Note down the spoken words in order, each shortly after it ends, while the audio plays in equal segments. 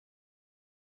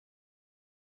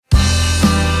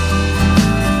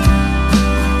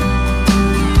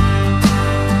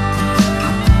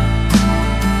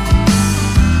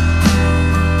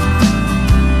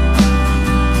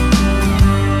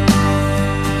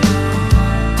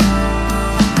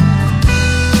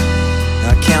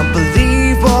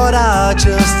what I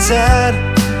just said.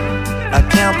 I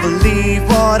can't believe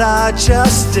what I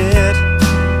just did.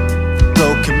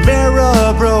 Broken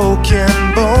mirror, broken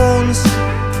bones.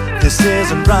 This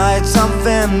isn't right,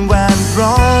 something went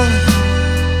wrong.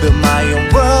 Build my own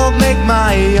world, make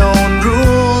my own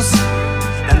rules.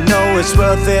 I know it's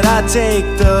worth it, I take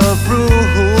the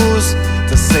bruise.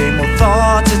 The same old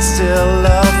thoughts, it's still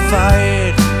a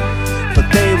fight,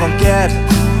 but they won't get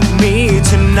me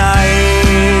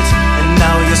tonight. And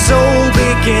now your soul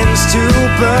begins to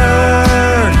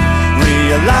burn.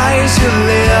 Realize you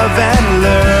live and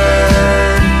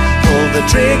learn. Pull the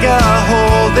trigger,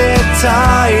 hold it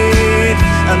tight,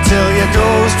 until your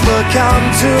ghost will come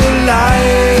to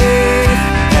life.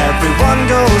 Everyone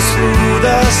goes through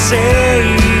the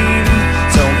same.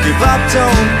 Don't give up,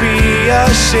 don't be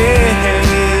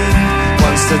ashamed.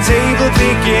 Once the table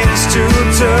begins to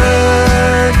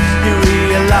turn, you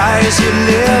realize you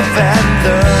live and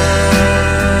learn.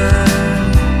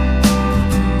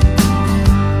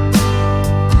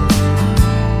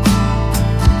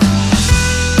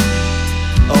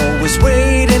 Always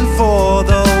waiting for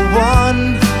the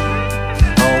one,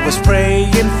 always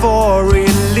praying for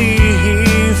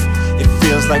relief. It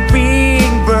feels like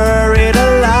being buried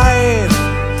alive.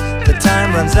 The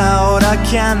time runs out, I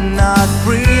cannot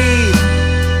breathe.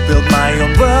 Build my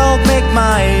own world, make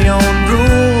my own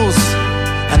rules.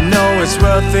 I know it's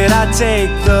worth it, I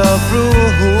take the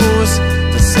bruise.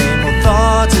 The same old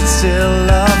thoughts, it's still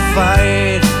a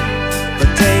fight, but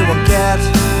they won't get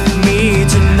me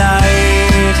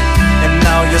tonight. And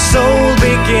now your soul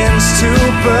begins to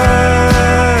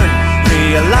burn.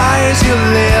 Realize you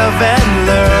live and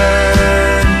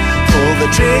learn. Pull the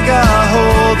trigger,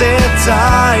 hold it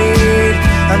tight,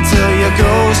 until your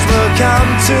ghost will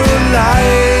come to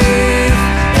life.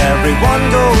 Everyone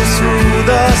goes through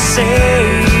the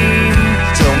same.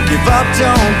 Don't give up,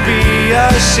 don't be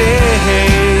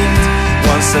ashamed.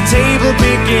 Once the table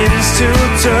begins to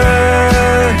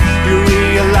turn, you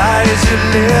realize you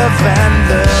live and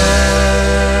learn.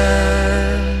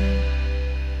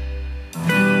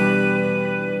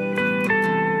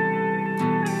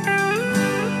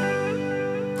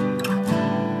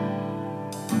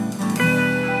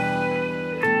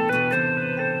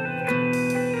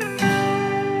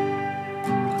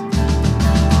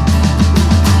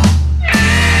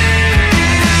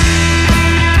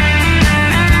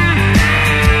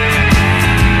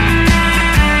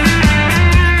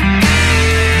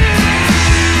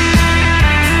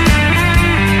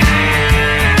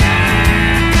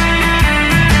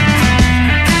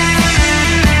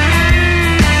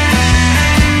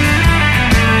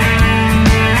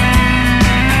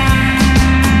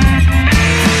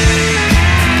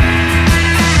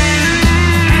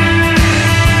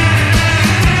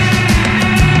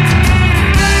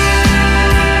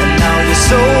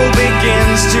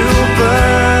 To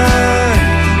burn.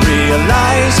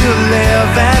 Realize you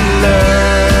live and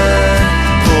learn.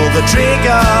 Pull the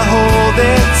trigger, hold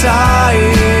it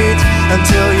tight,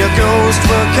 until your ghost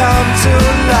will come to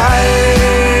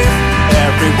life.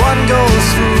 Everyone goes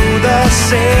through the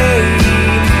same.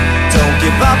 Don't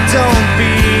give up, don't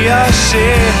be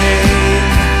ashamed.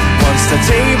 Once the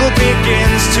table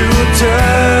begins to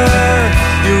turn,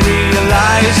 you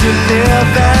realize you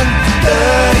live and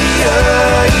learn.